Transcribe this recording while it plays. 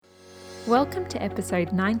Welcome to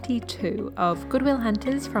episode 92 of Goodwill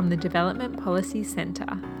Hunters from the Development Policy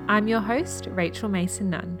Centre. I'm your host, Rachel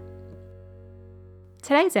Mason-Nunn.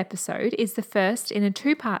 Today's episode is the first in a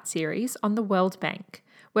two-part series on the World Bank,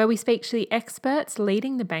 where we speak to the experts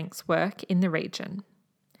leading the bank's work in the region.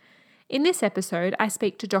 In this episode, I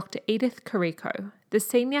speak to Dr. Edith Carico, the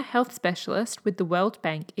Senior Health Specialist with the World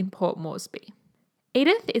Bank in Port Moresby.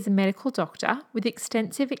 Edith is a medical doctor with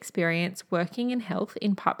extensive experience working in health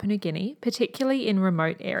in Papua New Guinea, particularly in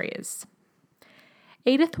remote areas.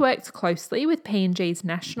 Edith works closely with PNG's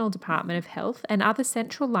National Department of Health and other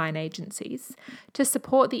central line agencies to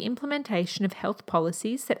support the implementation of health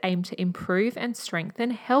policies that aim to improve and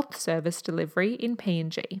strengthen health service delivery in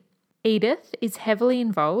PNG. Edith is heavily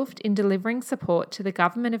involved in delivering support to the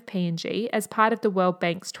government of PNG as part of the World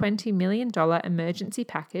Bank's $20 million emergency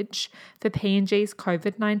package for PNG's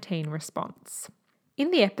COVID-19 response. In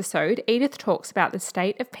the episode, Edith talks about the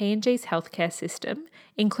state of PNG's healthcare system,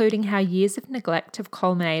 including how years of neglect have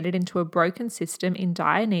culminated into a broken system in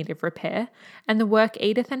dire need of repair, and the work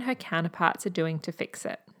Edith and her counterparts are doing to fix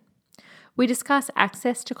it. We discuss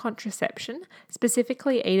access to contraception,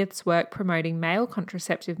 specifically Edith's work promoting male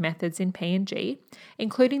contraceptive methods in PNG,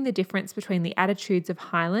 including the difference between the attitudes of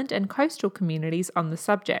highland and coastal communities on the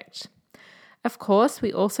subject. Of course,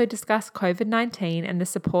 we also discuss COVID-19 and the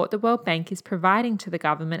support the World Bank is providing to the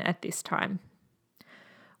government at this time.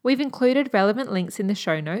 We've included relevant links in the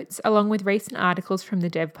show notes, along with recent articles from the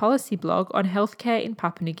Dev Policy blog on healthcare in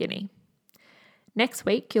Papua New Guinea. Next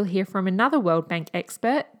week, you'll hear from another World Bank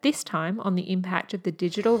expert, this time on the impact of the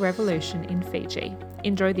digital revolution in Fiji.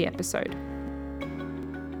 Enjoy the episode.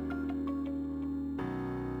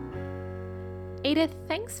 Edith,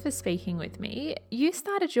 thanks for speaking with me. You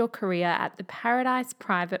started your career at the Paradise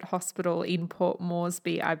Private Hospital in Port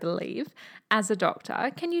Moresby, I believe, as a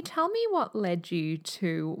doctor. Can you tell me what led you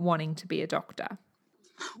to wanting to be a doctor?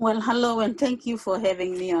 Well, hello, and thank you for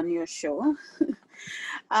having me on your show.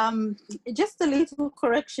 Just a little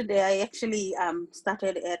correction there. I actually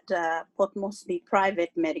started at Port Moresby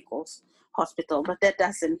Private Medical Hospital, but that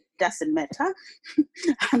doesn't matter.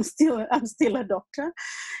 I'm still a doctor,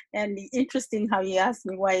 and interesting how you asked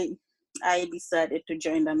me why I decided to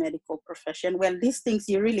join the medical profession. Well, these things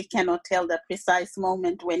you really cannot tell the precise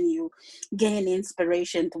moment when you gain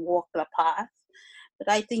inspiration to walk the path.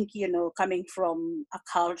 But I think, coming from a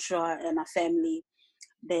culture and a family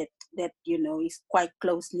that is quite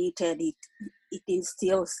close-knitted, it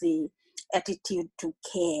instills the attitude to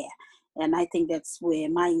care. And I think that's where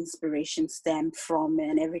my inspiration stemmed from,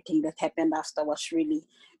 and everything that happened after was really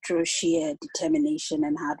through sheer determination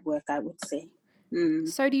and hard work, I would say.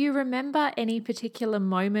 So do you remember any particular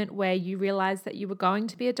moment where you realised that you were going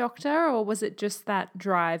to be a doctor, or was it just that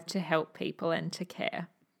drive to help people and to care?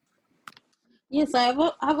 Yes, I've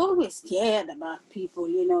always cared about people,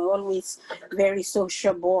 always very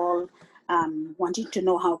sociable, wanting to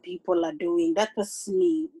know how people are doing. That was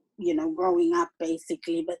me, growing up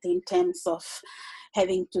basically. But in terms of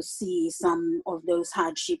having to see some of those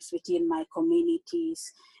hardships within my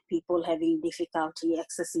communities, people having difficulty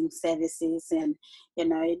accessing services, and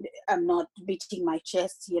I'm not beating my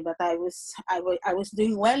chest here, but I was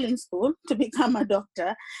doing well in school to become a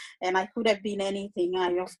doctor, and I could have been anything.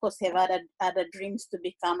 I of course have other dreams to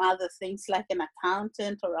become other things like an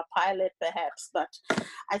accountant or a pilot perhaps, but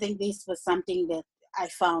I think this was something that I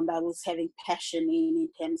found I was having passion in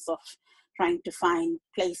terms of trying to find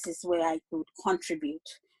places where I could contribute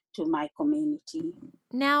to my community.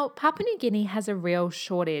 Now, Papua New Guinea has a real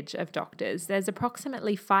shortage of doctors. There's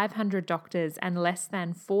approximately 500 doctors and less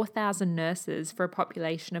than 4,000 nurses for a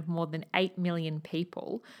population of more than 8 million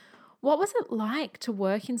people. What was it like to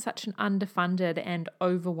work in such an underfunded and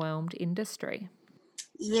overwhelmed industry?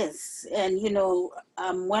 Yes, and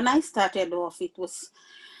when I started off,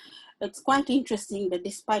 it's quite interesting that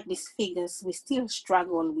despite these figures, we still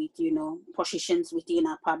struggle with, positions within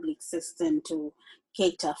our public system to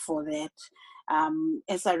cater for that.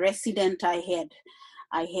 As a resident, I had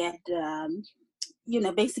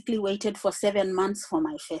basically waited for 7 months for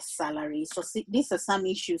my first salary. So these are some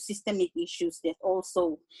issues, systemic issues that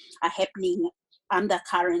also are happening,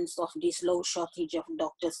 undercurrents of this low shortage of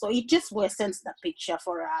doctors. So it just worsens the picture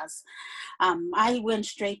for us. I went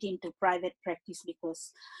straight into private practice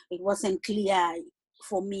because it wasn't clear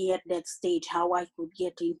for me at that stage how I could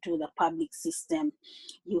get into the public system.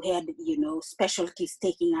 You had, specialties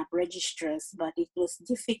taking up registrars, but it was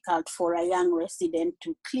difficult for a young resident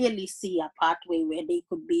to clearly see a pathway where they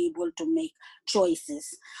could be able to make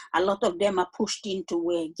choices. A lot of them are pushed into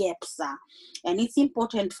where gaps are. And it's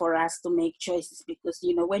important for us to make choices because,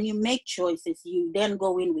 when you make choices, you then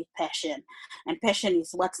go in with passion. And passion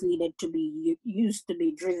is what's needed to be used to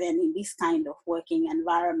be driven in this kind of working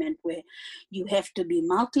environment where you have to be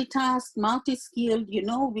multitask, multi-skilled,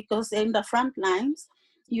 because in the front lines,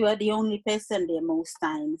 you are the only person there most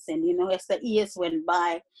times. And, as the years went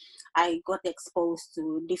by, I got exposed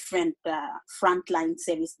to different frontline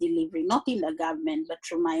service delivery, not in the government, but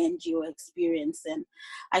through my NGO experience. And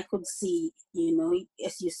I could see,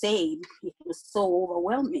 as you say, it was so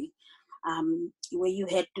overwhelming. Where you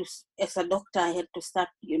had to, as a doctor, I had to start,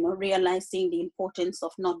 realizing the importance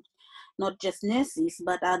of not just nurses,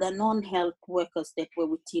 but other non-health workers that were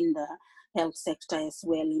within the health sector as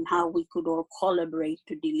well, in how we could all collaborate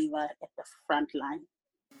to deliver at the front line.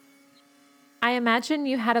 I imagine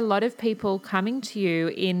you had a lot of people coming to you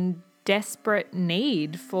in desperate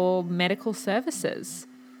need for medical services.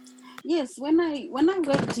 Yes, when I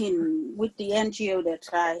worked in with the NGO that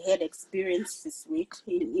I had experiences with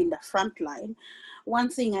in the front line, one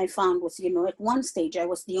thing I found was, at one stage I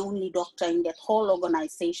was the only doctor in that whole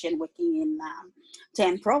organization working in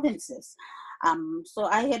 10 provinces. So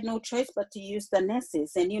I had no choice but to use the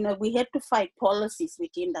nurses. And, we had to fight policies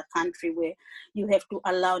within the country where you have to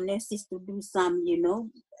allow nurses to do some,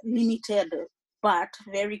 limited but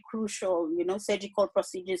very crucial, surgical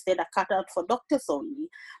procedures that are cut out for doctors only.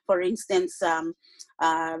 For instance,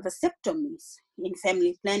 vasectomies in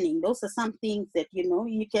family planning. Those are some things that,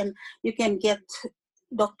 you can get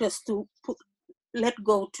doctors to let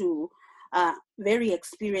go to very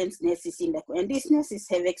experienced nurses in the, and these nurses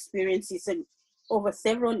have experiences over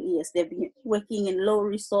several years. They've been working in low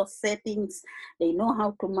resource settings. They know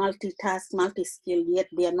how to multitask, multi-skill, yet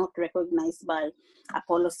they are not recognized by a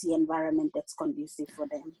policy environment that's conducive for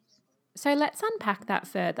them. So let's unpack that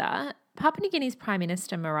further. Papua New Guinea's Prime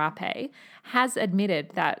Minister Marape has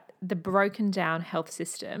admitted that the broken down health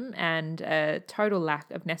system and a total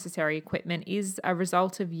lack of necessary equipment is a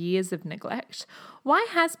result of years of neglect. Why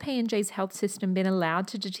has PNG's health system been allowed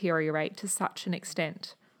to deteriorate to such an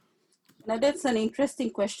extent? Now, that's an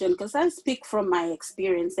interesting question because I speak from my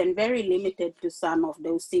experience and very limited to some of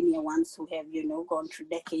those senior ones who have, gone through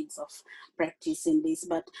decades of practice in this.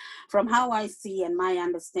 But from how I see and my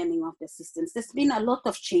understanding of the systems, there's been a lot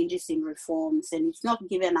of changes in reforms, and it's not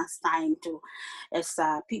given us time to, as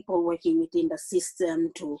people working within the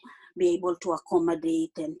system, to be able to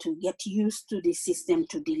accommodate and to get used to the system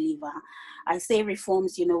to deliver. I say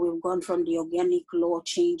reforms, we've gone from the organic law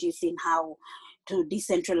changes in how to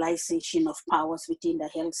decentralization of powers within the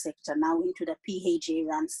health sector, now into the PHA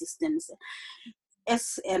run systems.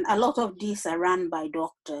 And a lot of these are run by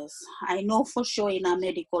doctors. I know for sure in our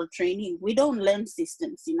medical training, we don't learn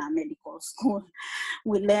systems in our medical school.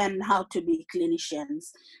 We learn how to be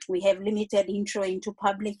clinicians. We have limited intro into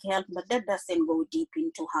public health, but that doesn't go deep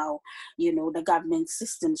into how, the government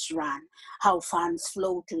systems run, how funds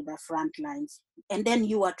flow to the front lines. And then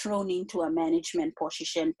you are thrown into a management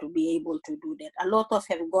position to be able to do that. A lot of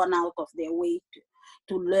have gone out of their way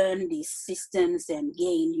to learn these systems and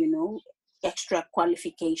gain, extra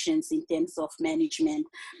qualifications in terms of management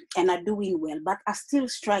and are doing well, but are still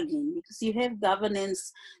struggling because you have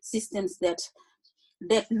governance systems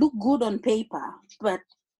that look good on paper, but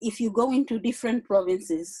if you go into different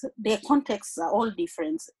provinces, their contexts are all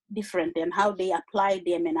different, and how they apply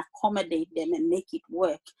them and accommodate them and make it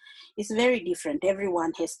work is very different.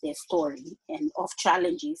 Everyone has their story and of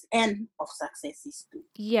challenges and of successes too.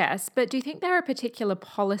 Yes, but do you think there are particular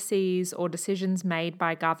policies or decisions made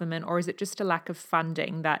by government, or is it just a lack of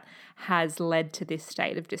funding that has led to this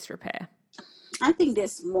state of disrepair? I think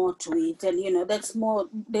there's more to it, and there's more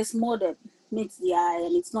that meets the eye,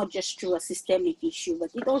 and it's not just through a systemic issue, but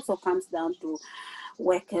it also comes down to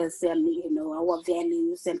workers and our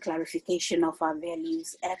values and clarification of our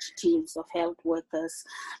values, attitudes of health workers.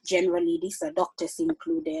 Generally, these are doctors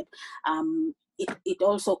included. It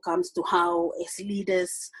also comes to how, as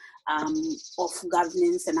leaders of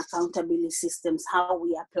governance and accountability systems, how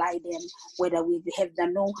we apply them, whether we have the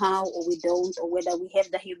know-how or we don't, or whether we have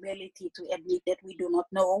the humility to admit that we do not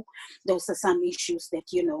know. Those are some issues that,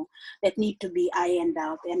 that need to be ironed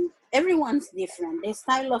out. And everyone's different. Their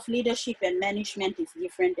style of leadership and management is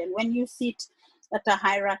different. And when you sit at a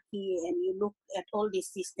hierarchy and you look at all these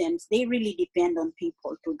systems, they really depend on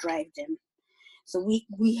people to drive them. So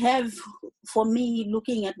we have, for me,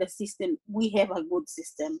 looking at the system, we have a good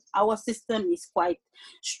system. Our system is quite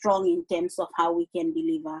strong in terms of how we can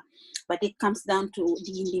deliver, but it comes down to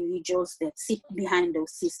the individuals that sit behind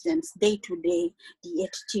those systems day to day, the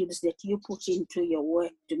attitudes that you put into your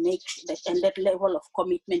work to make that, and that level of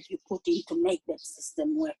commitment you put in to make that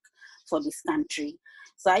system work for this country.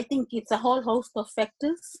 So I think it's a whole host of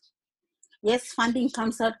factors. Yes, funding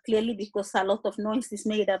comes out clearly because a lot of noise is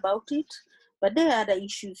made about it, but there are other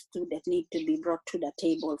issues too that need to be brought to the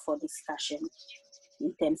table for discussion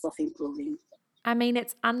in terms of improving. I mean,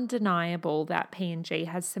 it's undeniable that PNG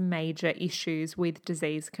has some major issues with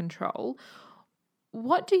disease control.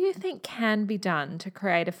 What do you think can be done to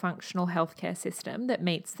create a functional healthcare system that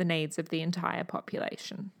meets the needs of the entire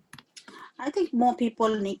population? I think more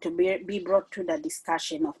people need to be brought to the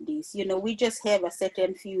discussion of this. We just have a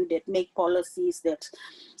certain few that make policies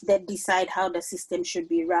that decide how the system should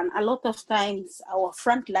be run. A lot of times our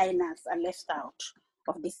frontliners are left out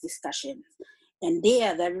of this discussion, and they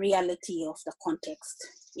are the reality of the context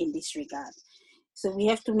in this regard. So we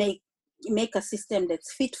have to make a system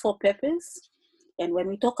that's fit for purpose. And when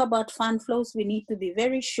we talk about fund flows, we need to be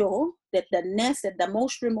very sure that the nurse at the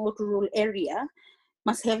most remote rural area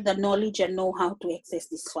must have the knowledge and know how to access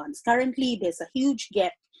these funds. Currently, there's a huge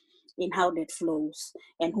gap in how that flows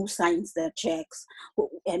and who signs the checks.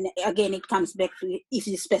 And again, it comes back to if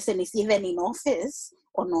this person is even in office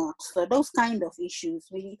or not. So those kind of issues.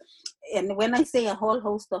 And when I say a whole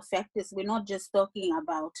host of factors, we're not just talking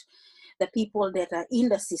about the people that are in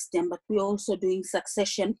the system, but we're also doing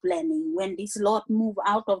succession planning. When this lot move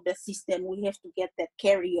out of the system, we have to get that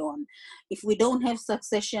carry on. If we don't have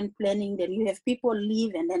succession planning, then you have people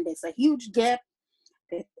leave, and then there's a huge gap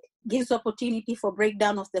that gives opportunity for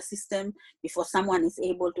breakdown of the system before someone is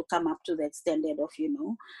able to come up to that standard of,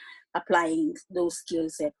 applying those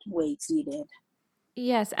skills at where it's needed.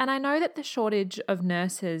 Yes, and I know that the shortage of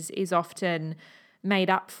nurses is often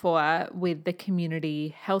made up for with the community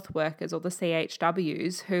health workers or the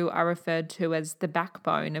CHWs, who are referred to as the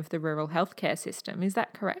backbone of the rural healthcare system. Is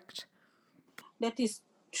that correct? That is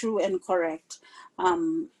true and correct. There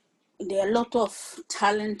are a lot of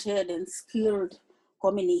talented and skilled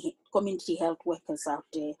community health workers out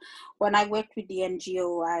there. When I worked with the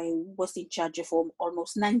NGO, I was in charge of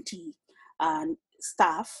almost 90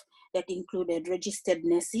 staff that included registered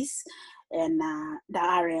nurses and the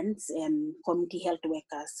RNs and community health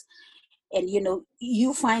workers. And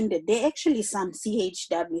you find that there are actually some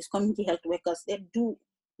CHWs, community health workers, that do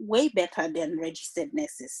way better than registered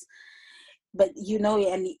nurses. But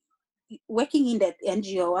and working in that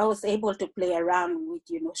NGO, I was able to play around with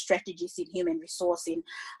strategies in human resourcing.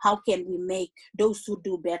 How can we make those who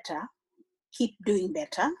do better keep doing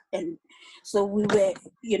better? And so we were,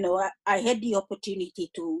 I had the opportunity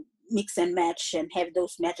to mix and match and have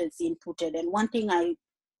those methods inputted. And one thing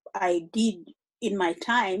I did in my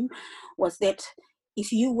time was that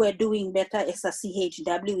if you were doing better as a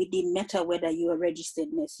CHW, it didn't matter whether you were registered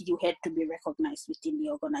nurse, you had to be recognized within the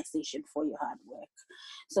organization for your hard work.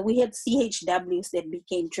 So we had CHWs that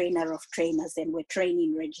became trainer of trainers and were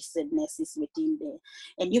training registered nurses within there.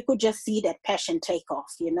 And you could just see that passion take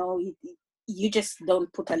off, you just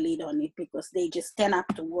don't put a lid on it because they just turn up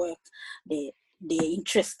to work. They're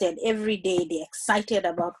interested every day. They're excited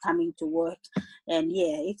about coming to work. And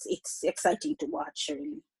yeah, it's exciting to watch,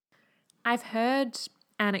 really. I've heard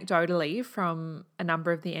anecdotally from a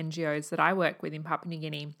number of the NGOs that I work with in Papua New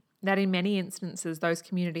Guinea that in many instances those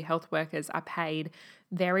community health workers are paid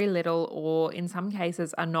very little or in some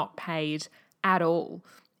cases are not paid at all.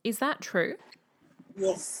 Is that true?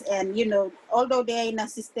 Yes, and although they're in a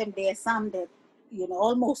system, there are some that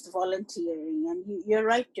almost volunteering, and you're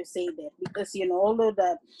right to say that because although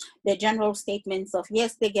the general statements of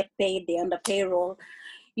yes they get paid, they're on the payroll,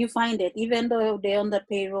 you find that even though they're on the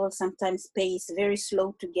payroll, sometimes pay is very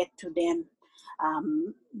slow to get to them.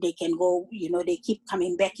 They can go, they keep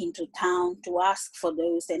coming back into town to ask for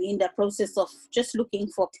those. And in the process of just looking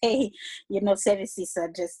for pay, services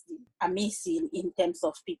are just amazing in terms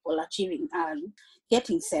of people achieving,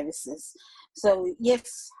 getting services. So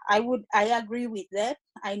yes, I agree with that.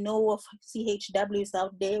 I know of CHWs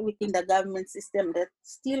out there within the government system that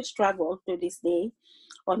still struggle to this day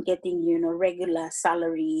on getting, regular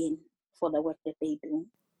salary for the work that they do.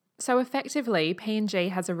 So effectively,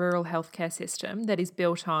 PNG has a rural healthcare system that is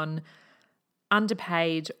built on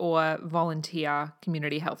underpaid or volunteer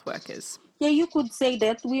community health workers. Yeah, you could say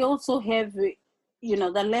that. We also have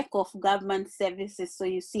the lack of government services. So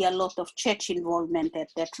you see a lot of church involvement at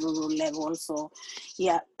that rural level. So,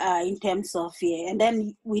 in terms of, and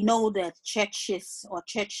then we know that churches or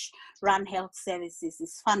church-run health services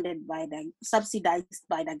is subsidized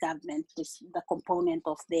by the government, the component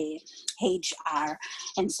of the HR.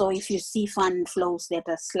 And so if you see fund flows that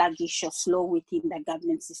are sluggish or slow within the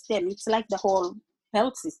government system, it's like the whole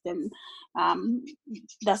health system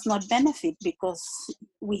does not benefit, because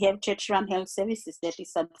we have church-run health services that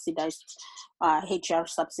is subsidized, HR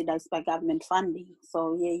subsidized by government funding.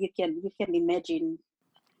 So you can imagine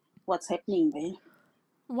what's happening there.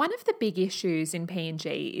 One of the big issues in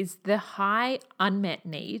PNG is the high unmet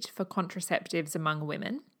need for contraceptives among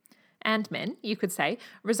women and men, you could say,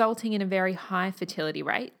 resulting in a very high fertility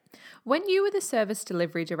rate. When you were the service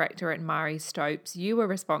delivery director at Marie Stopes, you were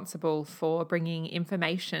responsible for bringing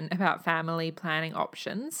information about family planning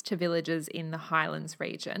options to villages in the Highlands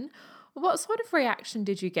region. What sort of reaction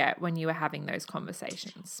did you get when you were having those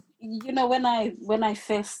conversations? When I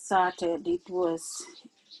first started, it was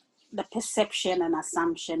the perception and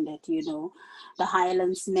assumption that, the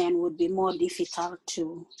Highlands men would be more difficult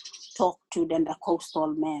to talk to than the coastal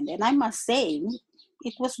men. And I must say,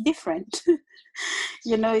 it was different.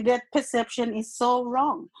 That perception is so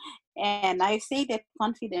wrong. And I say that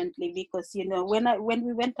confidently because, when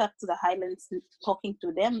we went up to the Highlands talking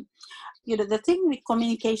to them, the thing with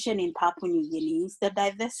communication in Papua New Guinea is the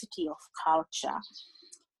diversity of culture.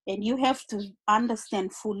 And you have to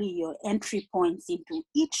understand fully your entry points into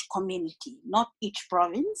each community, not each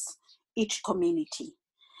province, each community.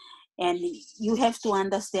 And you have to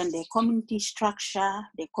understand their community structure,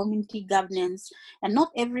 their community governance, and not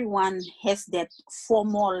everyone has that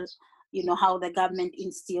formal, how the government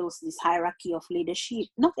instills this hierarchy of leadership.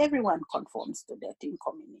 Not everyone conforms to that in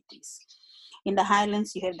communities. In the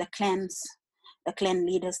Highlands, you have the clans, the clan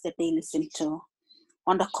leaders that they listen to.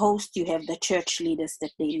 On the coast, you have the church leaders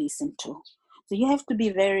that they listen to. So you have to be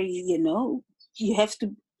very, you have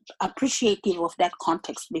to appreciative of that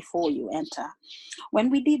context before you enter. When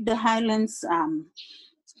we did the Highlands,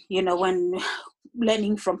 when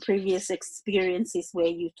learning from previous experiences where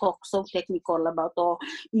you talk so technical about,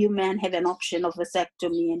 you men have an option of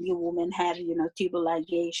vasectomy and you women have, tubal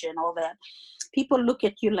ligation, all that. People look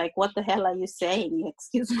at you like, what the hell are you saying?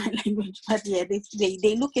 Excuse my language, but yeah,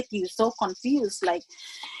 they look at you so confused.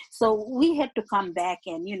 So we had to come back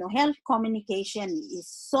and, health communication is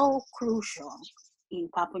so crucial in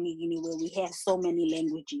Papua New Guinea, where we have so many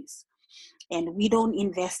languages. And we don't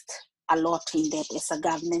invest a lot in that as a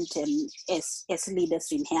government and as leaders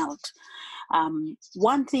in health.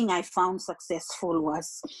 One thing I found successful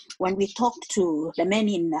was when we talked to the men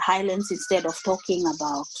in the Highlands, instead of talking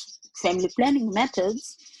about family planning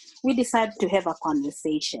methods, we decided to have a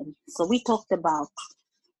conversation. So we talked about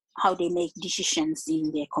how they make decisions in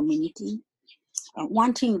their community. And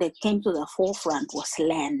one thing that came to the forefront was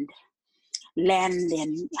land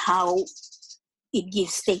and how it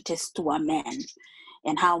gives status to a man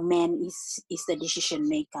and how man is the decision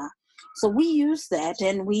maker. So we use that,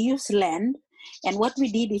 and we use land. And what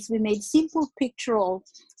we did is we made simple pictorial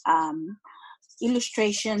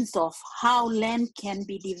illustrations of how land can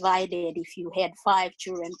be divided if you had 5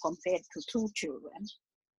 children compared to 2 children.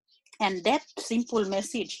 And that simple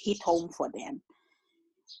message hit home for them.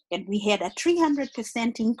 And we had a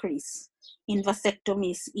 300% increase in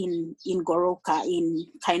vasectomies in Goroka, in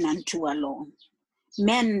Kainantu alone.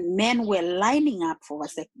 Men were lining up for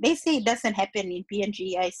vasectomy. They say it doesn't happen in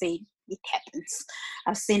PNG. I say it happens.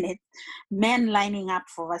 I've seen it. Men lining up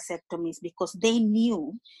for vasectomies because they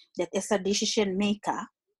knew that as a decision maker,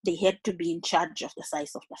 they had to be in charge of the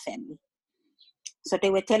size of the family. So they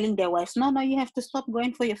were telling their wives, no, you have to stop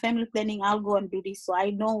going for your family planning. I'll go and do this. So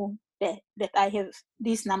I know that I have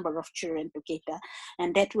this number of children to cater,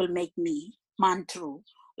 and that will make me man through.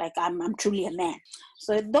 Like I'm truly a man.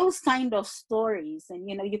 So those kind of stories, and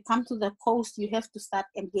you come to the coast, you have to start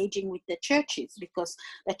engaging with the churches, because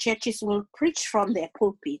the churches will preach from their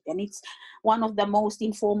pulpit, and it's one of the most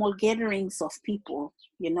informal gatherings of people,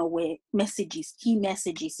 where key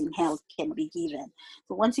messages in health can be given.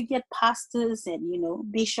 So once you get pastors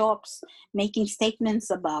and bishops making statements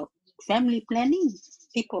about family planning,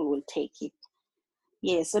 people will take it.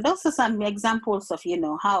 Yeah, so those are some examples of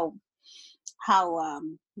how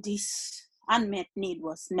this unmet need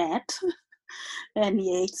was met. And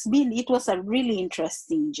yeah, it was a really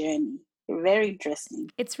interesting journey. Very interesting.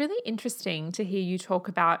 It's really interesting to hear you talk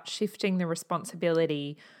about shifting the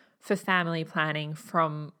responsibility for family planning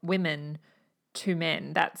from women to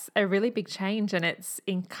men. That's a really big change, and it's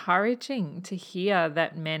encouraging to hear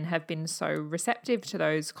that men have been so receptive to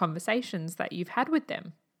those conversations that you've had with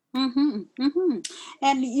them. Mm-hmm, mm-hmm.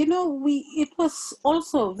 And it was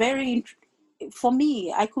also for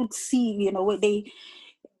me. I could see, where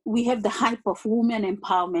we have the hype of women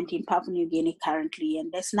empowerment in Papua New Guinea currently,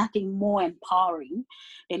 and there's nothing more empowering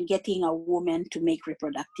than getting a woman to make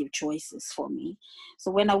reproductive choices for me. So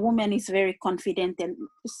when a woman is very confident and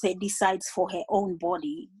decides for her own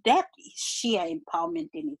body, that is sheer empowerment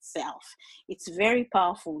in itself. It's very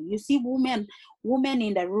powerful. You see women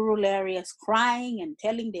in the rural areas crying and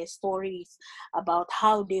telling their stories about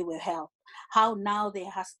how they were helped, how now their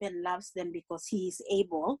husband loves them because he is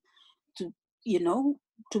able to, you know,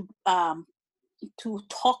 to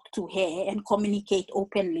talk to her and communicate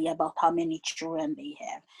openly about how many children they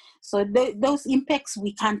have. So those impacts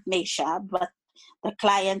we can't measure, but the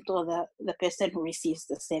client or the person who receives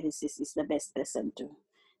the services is the best person to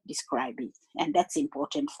describe it. And that's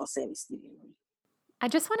important for service delivery. I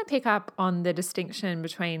just want to pick up on the distinction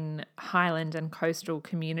between highland and coastal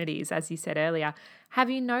communities, as you said earlier.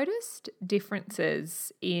 Have you noticed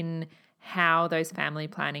differences in how those family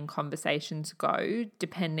planning conversations go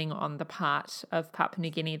depending on the part of Papua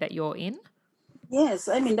New Guinea that you're in? Yes,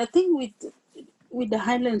 I mean, the thing with the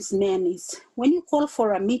Highlands men is when you call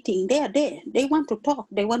for a meeting, they are there. They want to talk.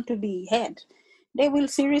 They want to be heard. They will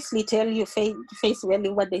seriously tell you face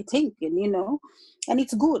value what they think, and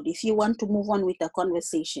it's good if you want to move on with the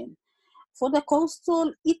conversation. For the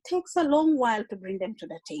coastal, it takes a long while to bring them to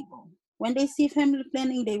the table. When they see family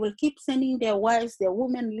planning, they will keep sending their wives, their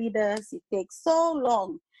women leaders. It takes so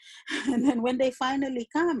long. And then when they finally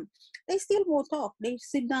come, they still won't talk. They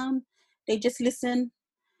sit down, they just listen,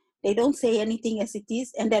 they don't say anything as it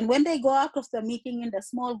is. And then when they go out of the meeting in the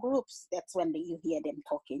small groups, that's when you hear them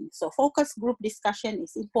talking. So focus group discussion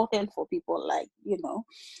is important for people like,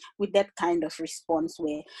 with that kind of response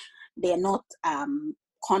where they're not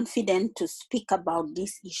confident to speak about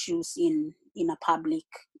these issues in a public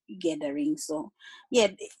gathering. So yeah,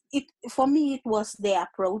 it for me it was the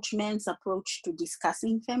men's approach to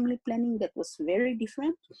discussing family planning that was very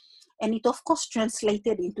different, and it of course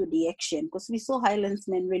translated into the action because we saw Highlands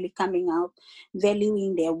men really coming out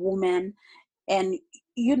valuing their women. And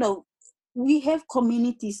we have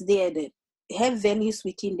communities there that have values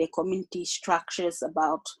within their community structures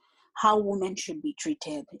about how women should be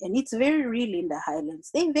treated, and it's very real in the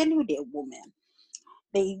Highlands. They value their women.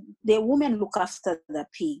 Their women look after the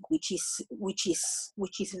pig, which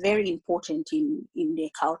is very important in their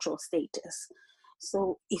cultural status.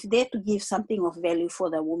 So if they're to give something of value for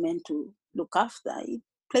the woman to look after, it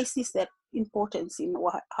places that importance in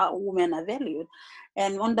how women are valued.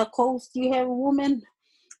 And on the coast, you have women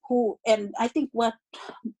and I think what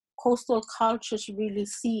coastal cultures really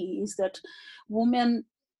see is that women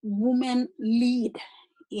lead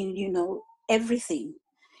in everything.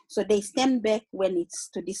 So they stand back when it's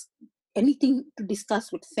anything to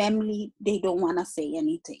discuss with family. They don't want to say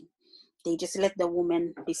anything. They just let the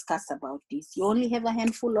women discuss about this. You only have a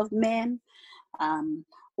handful of men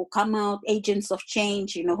who come out, agents of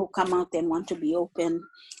change, who come out and want to be open,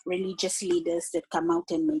 religious leaders that come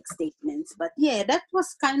out and make statements. But yeah, that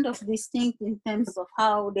was kind of distinct in terms of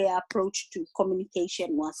how their approach to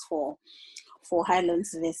communication was for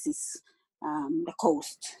Highlands versus the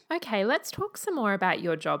coast. Okay, let's talk some more about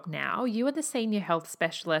your job now. You are the Senior Health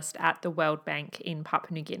Specialist at the World Bank in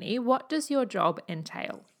Papua New Guinea. What does your job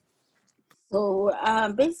entail? So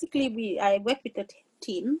basically, I work with a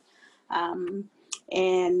team,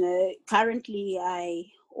 and currently I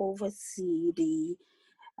oversee the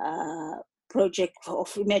project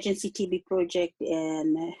of emergency TB project,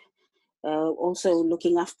 and also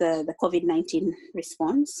looking after the COVID-19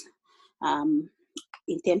 response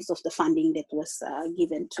in terms of the funding that was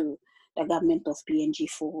given to the government of PNG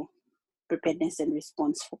for preparedness and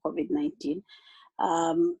response for COVID-19.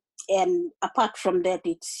 And apart from that,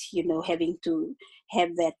 it's having to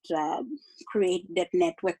have that create that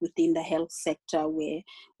network within the health sector where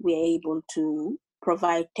we're able to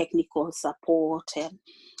provide technical support and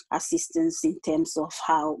assistance in terms of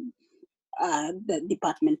how the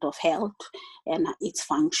Department of Health and its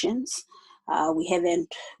functions.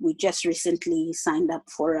 We just recently signed up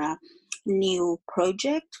for a new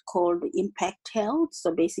project called Impact Health.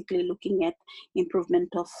 So basically looking at improvement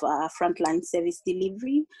of frontline service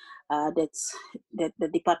delivery that the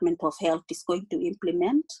Department of Health is going to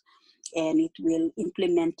implement. And it will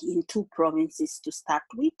implement in 2 provinces to start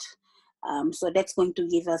with. So that's going to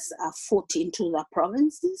give us a foot into the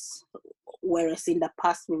provinces, whereas in the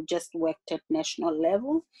past we've just worked at national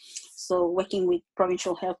level. So working with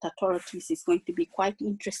provincial health authorities is going to be quite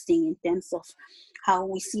interesting in terms of how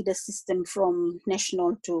we see the system from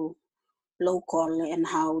national to local and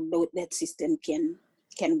how that system can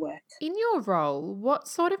can work. In your role, what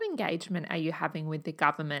sort of engagement are you having with the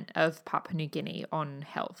government of Papua New Guinea on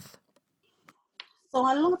health? So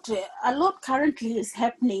a lot currently is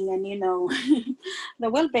happening, and the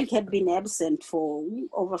World Bank had been absent for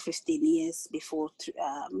over 15 years before,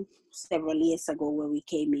 several years ago, where we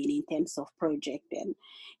came in terms of project and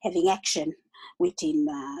having action within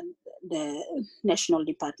the National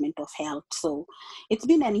Department of Health. So it's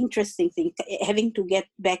been an interesting thing having to get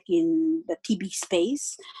back in the TB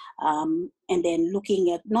space, and then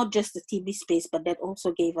looking at not just the TB space, but that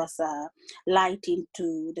also gave us a light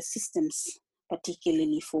into the systems,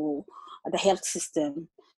 particularly for the health system.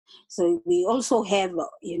 So we also have,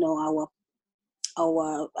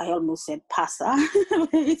 our I almost said PASA.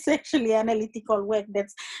 It's actually analytical work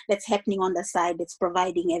that's happening on the side. That's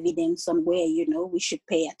providing evidence on where we should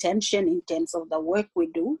pay attention in terms of the work we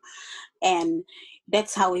do, and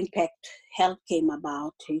that's how Impact Health came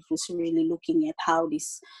about. It was really looking at how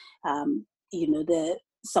this, the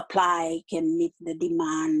supply can meet the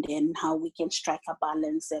demand, and how we can strike a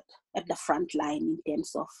balance at the front line in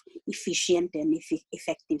terms of efficient and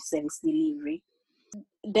effective service delivery.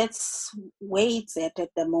 That's where it's at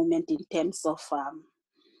the moment in terms of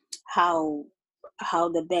how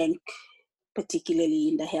the bank, particularly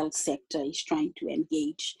in the health sector, is trying to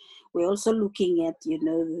engage. We're also looking at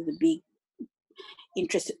the big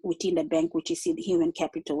interest within the bank, which is in human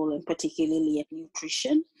capital, and particularly at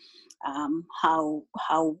nutrition.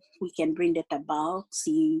 How we can bring that about,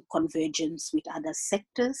 seeing convergence with other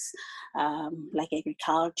sectors, like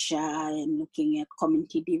agriculture, and looking at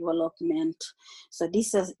community development. So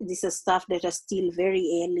this is stuff that are still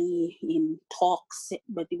very early in talks,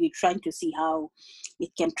 but we're trying to see how it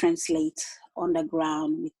can translate on the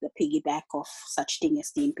ground with the piggyback of such thing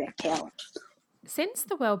as the Impact Health. Since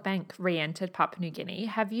the World Bank re-entered Papua New Guinea,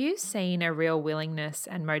 have you seen a real willingness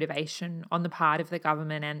and motivation on the part of the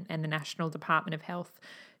government and the National Department of Health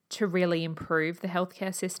to really improve the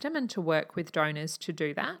healthcare system and to work with donors to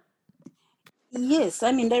do that? Yes,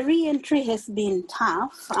 I mean, the re-entry has been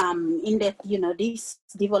tough, in that, this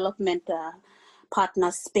development partner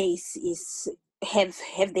space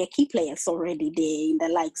have their key players already there, in the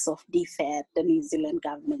likes of DFAT, the New Zealand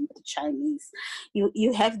government, the Chinese.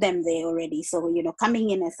 You have them there already. So, coming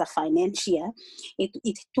in as a financier,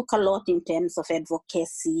 it took a lot in terms of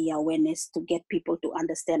advocacy, awareness, to get people to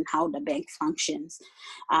understand how the bank functions.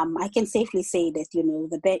 I can safely say that,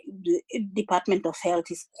 the Department of Health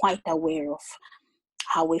is quite aware of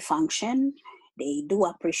how we function. They do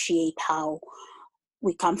appreciate how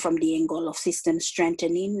we come from the angle of system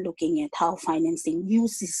strengthening, looking at how financing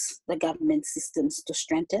uses the government systems to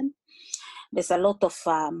strengthen. There's a lot of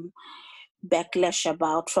backlash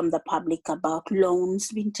from the public about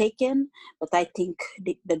loans being taken, but I think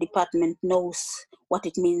the department knows what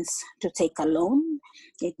it means to take a loan.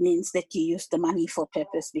 It means that you use the money for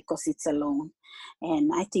purpose because it's a loan.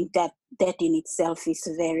 And I think that in itself is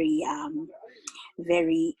very,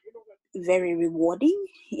 very, very rewarding,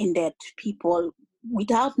 in that people,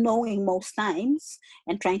 without knowing most times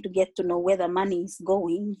and trying to get to know where the money is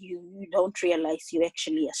going, you don't realize you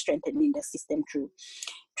actually are strengthening the system through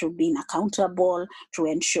being accountable,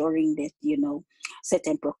 through ensuring that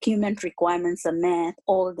certain procurement requirements are met.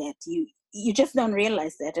 All that you just don't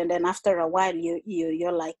realize that, and then after a while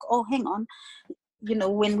you're like, oh, hang on,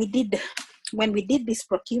 when we did this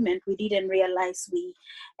procurement, we didn't realize we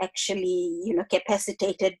actually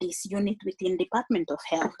capacitated this unit within Department of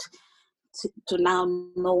Health to now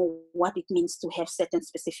know what it means to have certain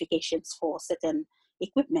specifications for certain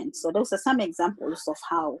equipment. So those are some examples of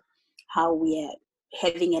how we are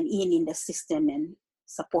having an in the system and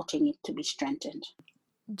supporting it to be strengthened.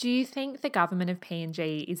 Do you think the government of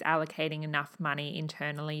PNG is allocating enough money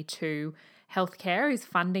internally to healthcare? Is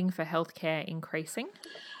funding for healthcare increasing?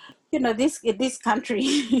 This country,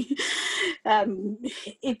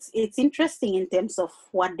 it's interesting in terms of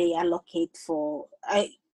what they allocate for.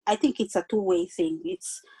 I think it's a two-way thing.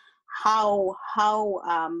 It's how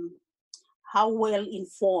well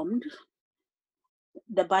informed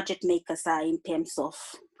the budget makers are in terms of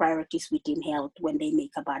priorities within health when they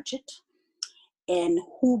make a budget, and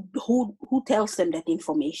who tells them that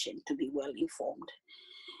information to be well informed.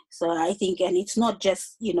 So I think, and it's not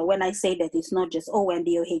just, when I say that, it's not just,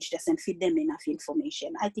 NDOH doesn't feed them enough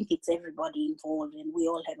information. I think it's everybody involved, and we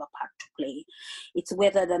all have a part to play. It's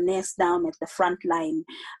whether the nurse down at the front line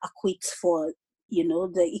acquits for,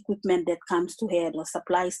 the equipment that comes to her, the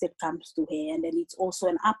supplies that comes to her. And then it's also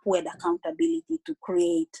an upward accountability to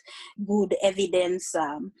create good evidence,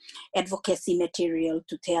 advocacy material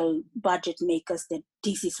to tell budget makers that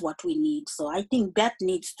this is what we need. So I think that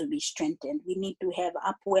needs to be strengthened. We need to have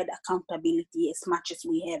upward accountability as much as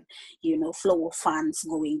we have, flow of funds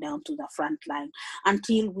going down to the front line.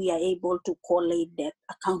 Until we are able to collate that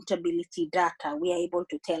accountability data, we are able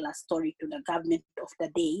to tell a story to the government of the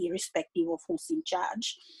day, irrespective of who's in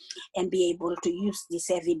charge, and be able to use this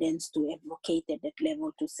evidence to advocate at that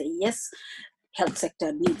level to say, yes, health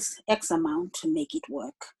sector needs X amount to make it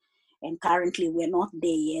work. And currently, we're not there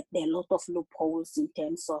yet. There are a lot of loopholes in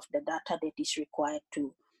terms of the data that is required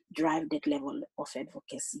to drive that level of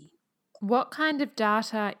advocacy. What kind of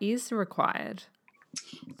data is required?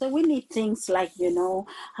 So we need things like,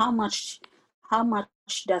 how much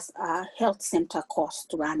does a health center cost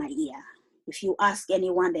to run a year? If you ask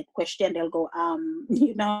anyone that question, they'll go,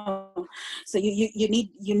 so you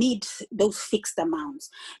need those fixed amounts.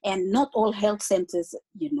 And not all health centers,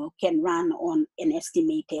 can run on an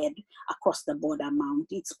estimated across the board amount.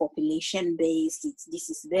 It's population based, this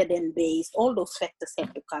is burden based, all those factors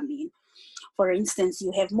have to come in. For instance,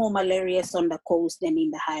 you have more malarias on the coast than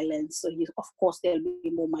in the highlands. So of course, there'll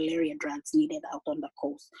be more malaria drugs needed out on the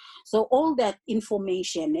coast. So all that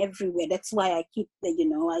information everywhere, that's why I keep,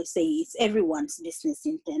 I say it's everyone's business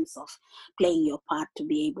in terms of playing your part to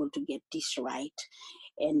be able to get this right.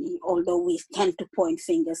 And although we tend to point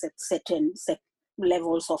fingers at certain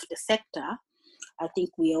levels of the sector, I think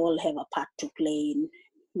we all have a part to play in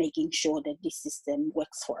making sure that this system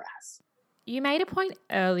works for us. You made a point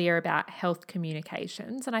earlier about health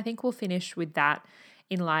communications, and I think we'll finish with that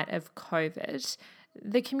in light of COVID.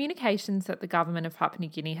 The communications that the government of Papua New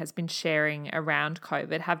Guinea has been sharing around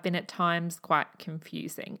COVID have been at times quite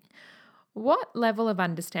confusing. What level of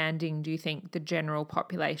understanding do you think the general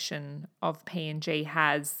population of PNG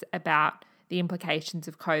has about the implications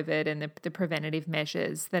of COVID and the preventative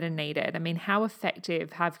measures that are needed? I mean, how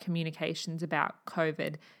effective have communications about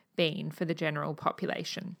COVID been for the general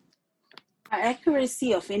population?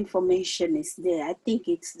 Accuracy of information is there. I think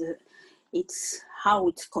it's how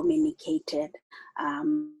it's communicated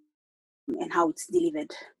and how it's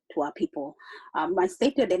delivered to our people. I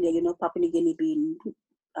stated earlier, Papua New Guinea being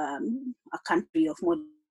a country of more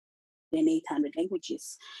than 800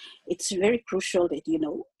 languages, it's very crucial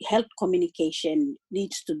that, health communication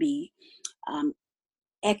needs to be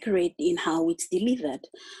accurate in how it's delivered.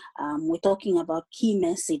 We're talking about key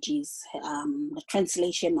messages, the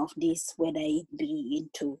translation of this, whether it be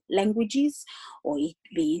into languages or it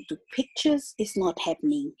be into pictures, is not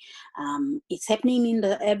happening. It's happening in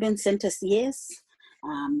the urban centers, yes,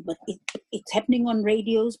 but it's happening on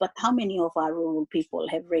radios. But how many of our rural people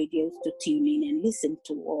have radios to tune in and listen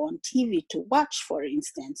to, or on TV to watch, for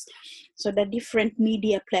instance? So the different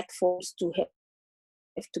media platforms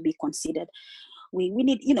have to be considered. We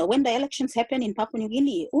need, when the elections happen in Papua New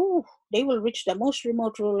Guinea, they will reach the most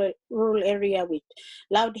remote rural area with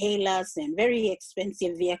loud hailers and very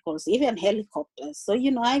expensive vehicles, even helicopters. So,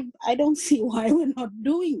 I don't see why we're not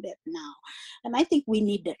doing that now. And I think we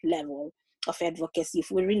need that level of advocacy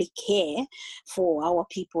if we really care for our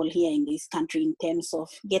people here in this country in terms of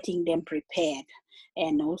getting them prepared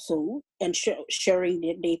and also ensuring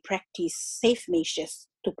that they practice safe measures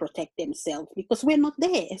to protect themselves, because we're not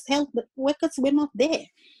there as health workers. We're not there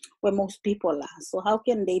where most people are. So how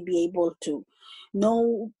can they be able to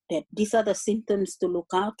know that these are the symptoms to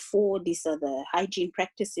look out for, these are the hygiene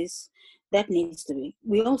practices that needs to be?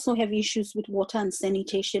 We also have issues with water and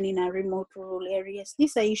sanitation in our remote rural areas.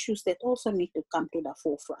 These are issues that also need to come to the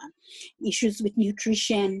forefront. Issues with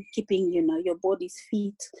nutrition, keeping your body's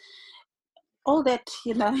fit. All that,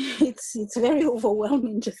 it's very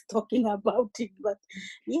overwhelming just talking about it. But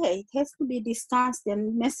yeah, it has to be discussed,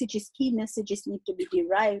 and key messages need to be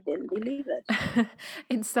derived and delivered.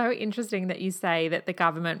 It's so interesting that you say that the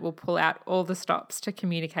government will pull out all the stops to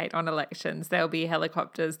communicate on elections. There'll be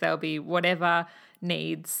helicopters, there'll be whatever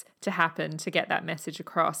needs to happen to get that message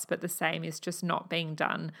across, but the same is just not being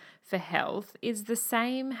done for health. Is the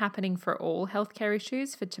same happening for all healthcare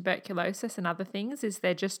issues, for tuberculosis and other things? Is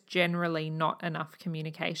there just generally not enough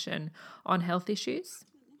communication on health issues?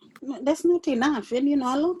 That's not enough. And,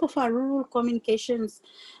 a lot of our rural communications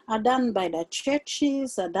are done by the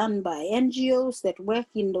churches, are done by NGOs that work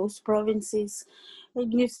in those provinces.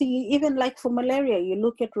 And you see, even like for malaria, you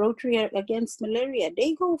look at Rotary Against Malaria,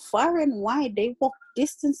 they go far and wide. They walk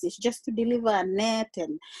distances just to deliver a net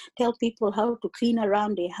and tell people how to clean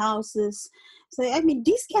around their houses. So,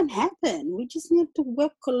 this can happen. We just need to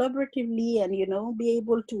work collaboratively and, be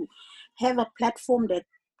able to have a platform that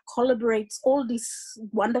collaborates all these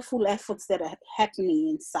wonderful efforts that are happening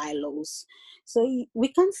in silos. So we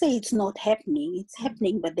can't say it's not happening. It's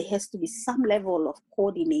happening, but there has to be some level of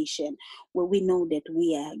coordination where we know that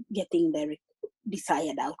we are getting the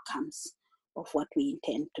desired outcomes of what we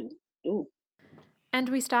intend to do. And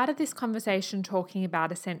we started this conversation talking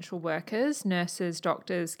about essential workers, nurses,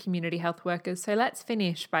 doctors, community health workers. So let's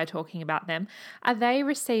finish by talking about them. Are they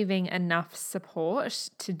receiving enough support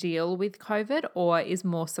to deal with COVID, or is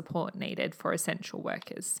more support needed for essential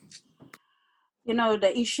workers? You know,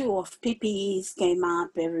 the issue of PPEs came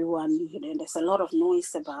up, everyone, there's a lot of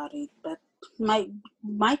noise about it. But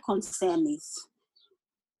my concern is,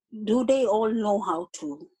 do they all know how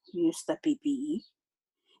to use the PPE?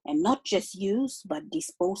 And not just use, but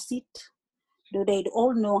dispose it? Do they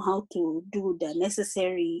all know how to do the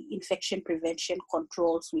necessary infection prevention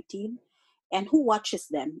controls within? And who watches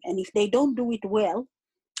them? And if they don't do it well,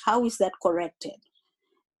 how is that corrected?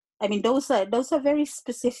 I mean, those are very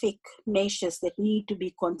specific measures that need to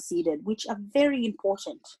be considered, which are very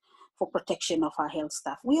important for protection of our health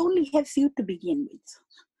staff. We only have few to begin with.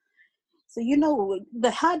 So, the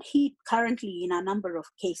hard hit currently in a number of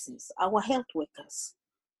cases, our health workers.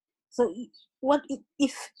 So what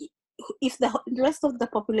if the rest of the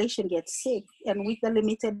population gets sick, and with the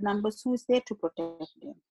limited numbers, who is there to protect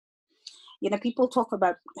them? People talk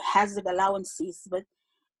about hazard allowances, but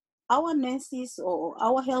our nurses or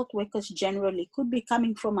our health workers generally could be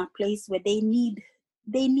coming from a place where they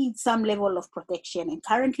need some level of protection, and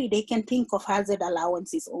currently they can think of hazard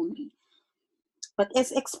allowances only. But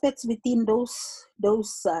as experts within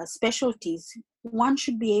those specialties, one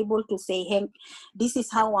should be able to say, hey, this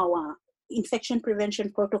is how our infection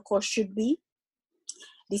prevention protocols should be.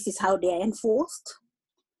 This is how they are enforced.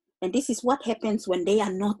 And this is what happens when they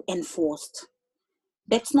are not enforced.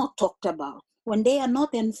 That's not talked about. When they are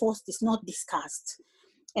not enforced, it's not discussed.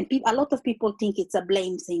 And a lot of people think it's a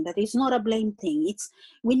blame thing, but it's not a blame thing.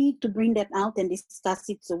 We need to bring that out and discuss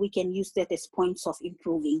it so we can use that as points of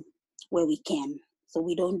improving where we can, so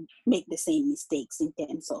we don't make the same mistakes in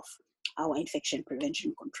terms of our infection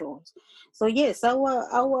prevention controls. So yes,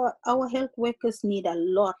 our health workers need a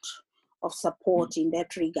lot of support in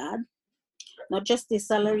that regard, not just the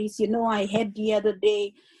salaries. I heard the other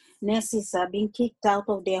day, nurses are being kicked out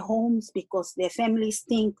of their homes because their families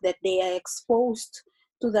think that they are exposed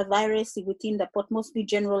to the virus within the Port Moresby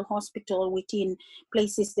General Hospital, within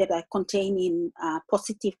places that are containing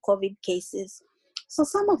positive COVID cases. So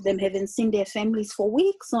some of them haven't seen their families for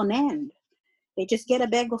weeks on end. They just get a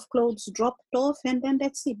bag of clothes dropped off, and then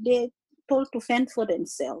that's it. They're told to fend for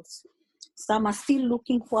themselves. Some are still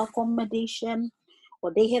looking for accommodation,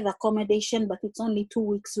 or they have accommodation, but it's only 2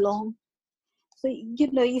 weeks long. So,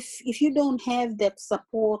 if you don't have that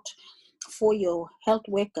support for your health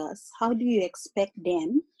workers, how do you expect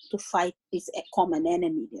them to fight this common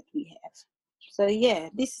enemy that we have? So yeah,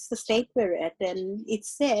 this is the state we're at, and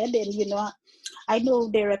it's sad. And I know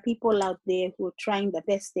there are people out there who are trying the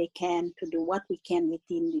best they can to do what we can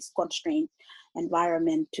within this constrained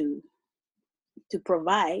environment to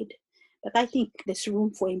provide. But I think there's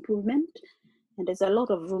room for improvement, and there's a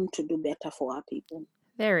lot of room to do better for our people.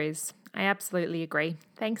 There is. I absolutely agree.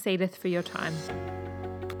 Thanks, Edith, for your time.